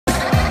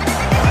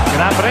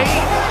Gnabry,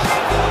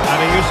 and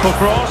a useful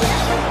cross.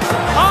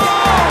 Oh,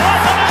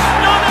 what an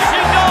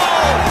astonishing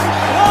goal!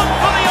 One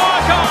for the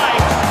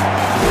archives.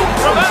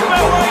 Remember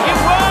where you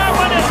were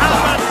when it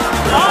happened.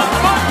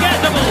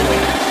 Unforgettable.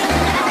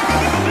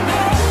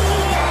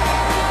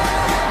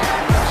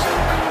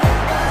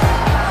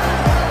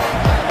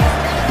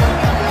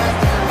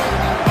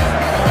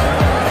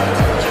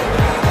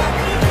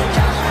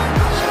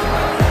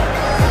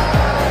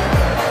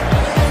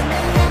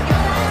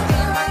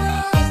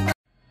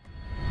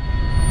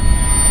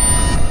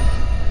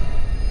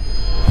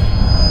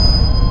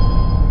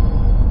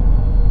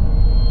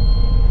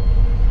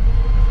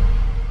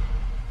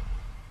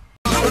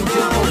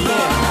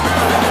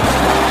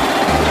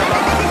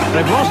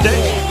 They've lost it.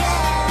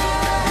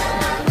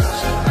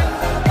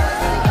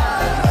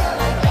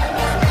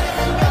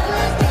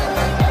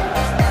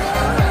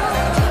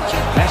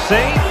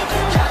 Messi.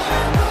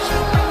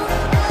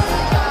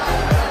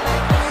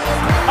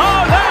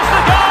 Oh, there's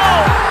the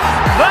goal!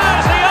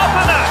 There's the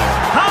opener!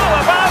 How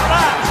about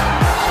that?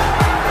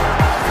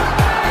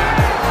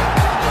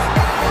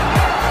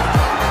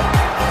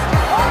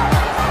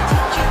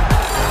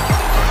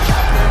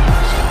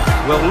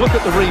 Well, look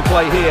at the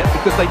replay here,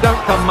 because they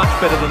don't come much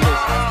better than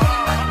this.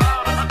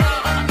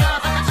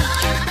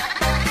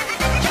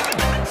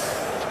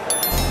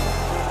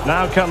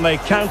 Now can they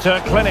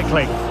counter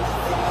clinically?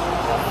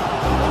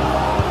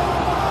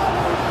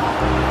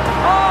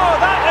 Oh,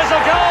 that is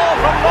a goal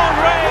from long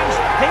range.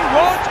 He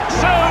won't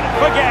soon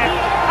forget.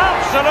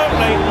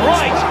 Absolutely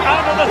right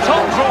out of the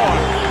top drawer.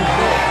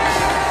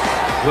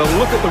 Well,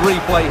 look at the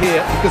replay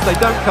here, because they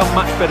don't come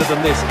much better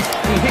than this.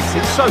 He hits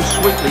it so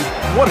sweetly.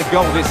 What a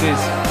goal this is.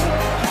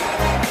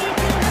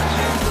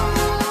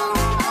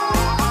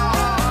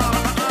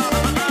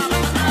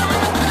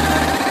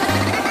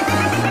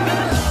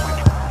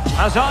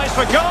 Has eyes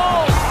for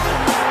goal.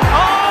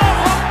 Oh,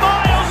 from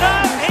miles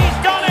out, he's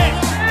done it.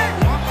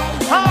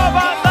 How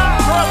about that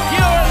for a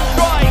pure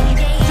strike?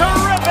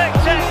 Terrific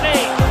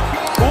technique.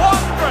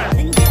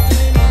 Wondrous.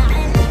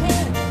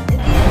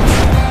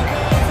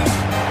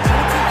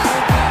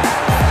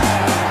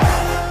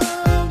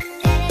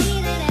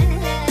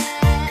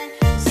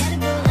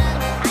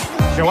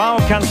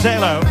 Joao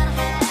Cancelo.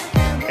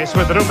 It's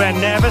with Ruben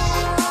Neves.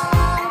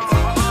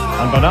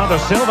 And Bernardo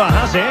Silva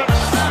has it.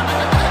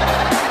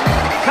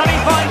 Can he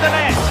find the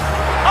net?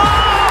 Oh,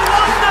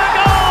 wonder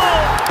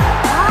goal!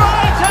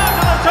 Right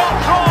out of the top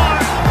drawer.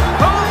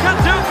 Who can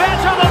do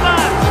better than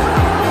that?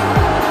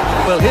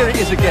 Well, here it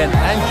is again,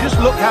 and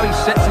just look how he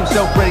sets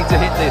himself ready to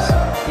hit this.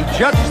 He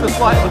judges the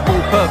flight of the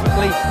ball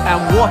perfectly, and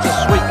what a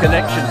sweet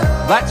connection.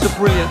 That's a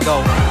brilliant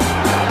goal.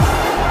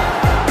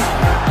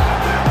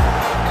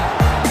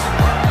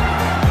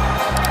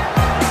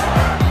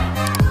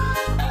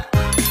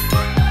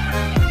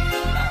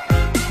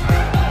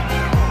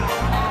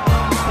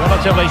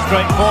 Relatively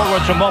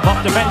straightforward to mop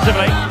up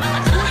defensively.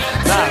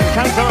 Now,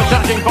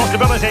 counter-attacking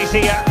possibilities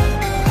here.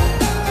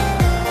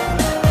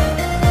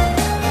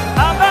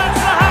 And that's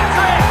the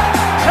hat-trick!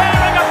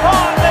 Tearing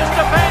apart this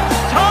defence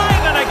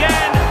time and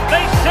again.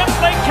 They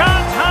simply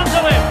can't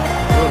handle him.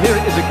 Well, here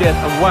it is again,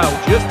 and wow,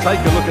 just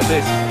take a look at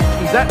this.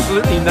 He's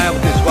absolutely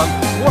nailed this one.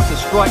 What a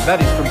strike that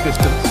is from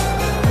distance.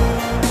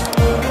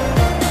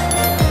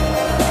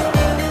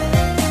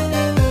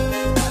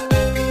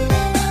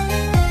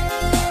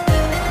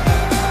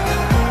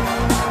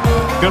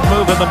 Good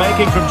move in the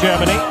making from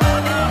Germany.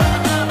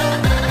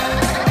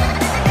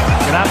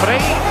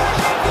 Gnabry,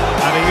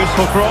 and a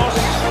useful cross.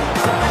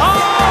 Oh,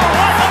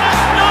 what an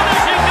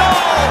astonishing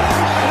goal!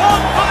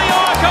 One for the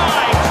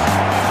archives.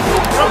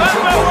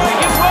 Remember where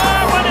you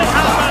were when it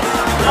happened.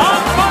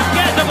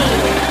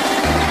 Unforgettable.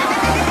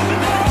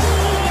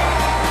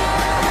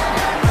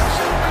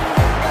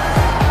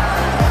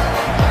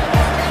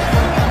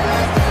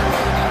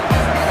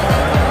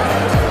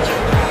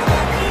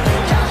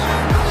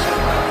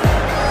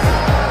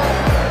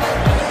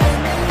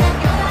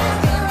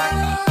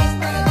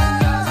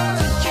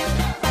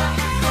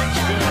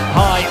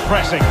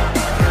 Pressing.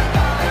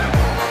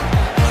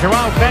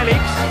 Joao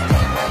Felix.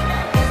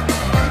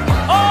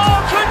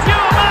 Oh, could you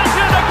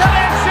imagine a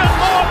connection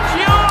more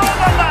pure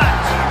than that?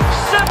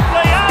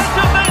 Simply out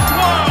of this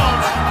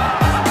world.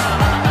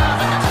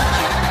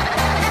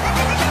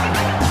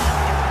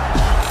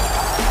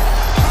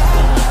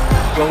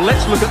 Well,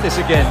 let's look at this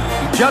again.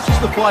 He judges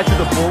the flight of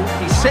the ball,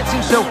 he sets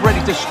himself ready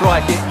to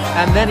strike it,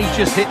 and then he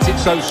just hits it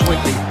so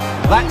sweetly.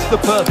 That's the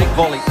perfect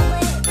volley.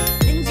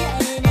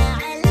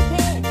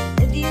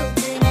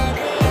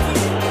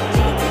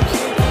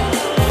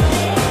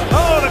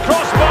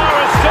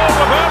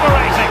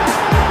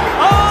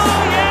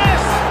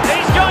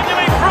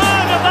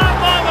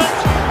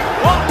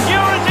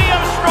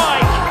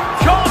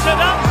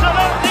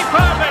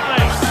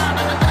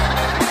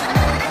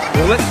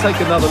 Let's take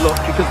another look,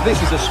 because this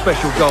is a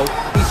special goal.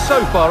 He's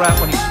so far out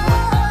when he's...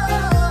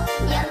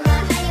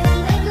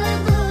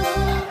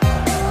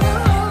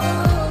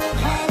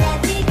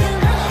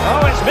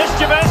 Oh, it's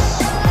mischievous.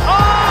 Oh,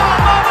 a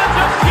moment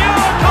of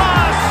pure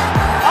class.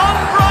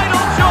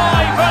 Unbridled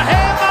joy for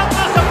him and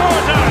the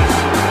supporters.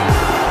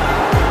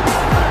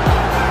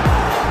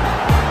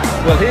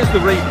 here's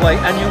the replay,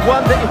 and you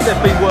wonder if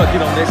they've been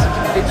working on this.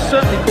 It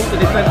certainly caught the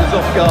defenders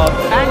off guard,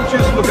 and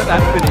just look at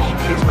that finish.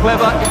 It's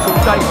clever, it's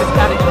audacious,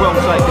 and it's well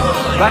taken.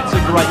 That's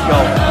a great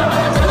goal.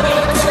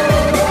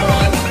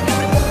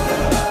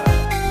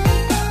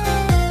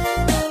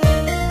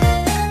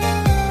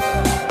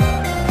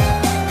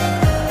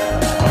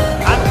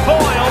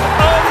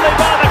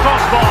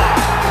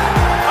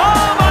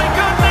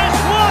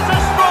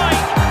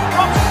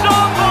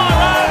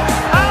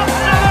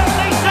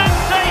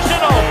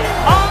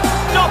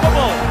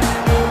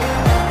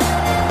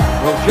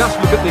 Just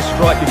look at this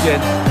strike again.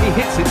 He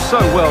hits it so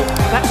well.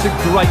 That's a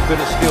great bit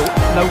of skill.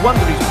 No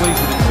wonder he's pleased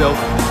with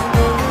himself.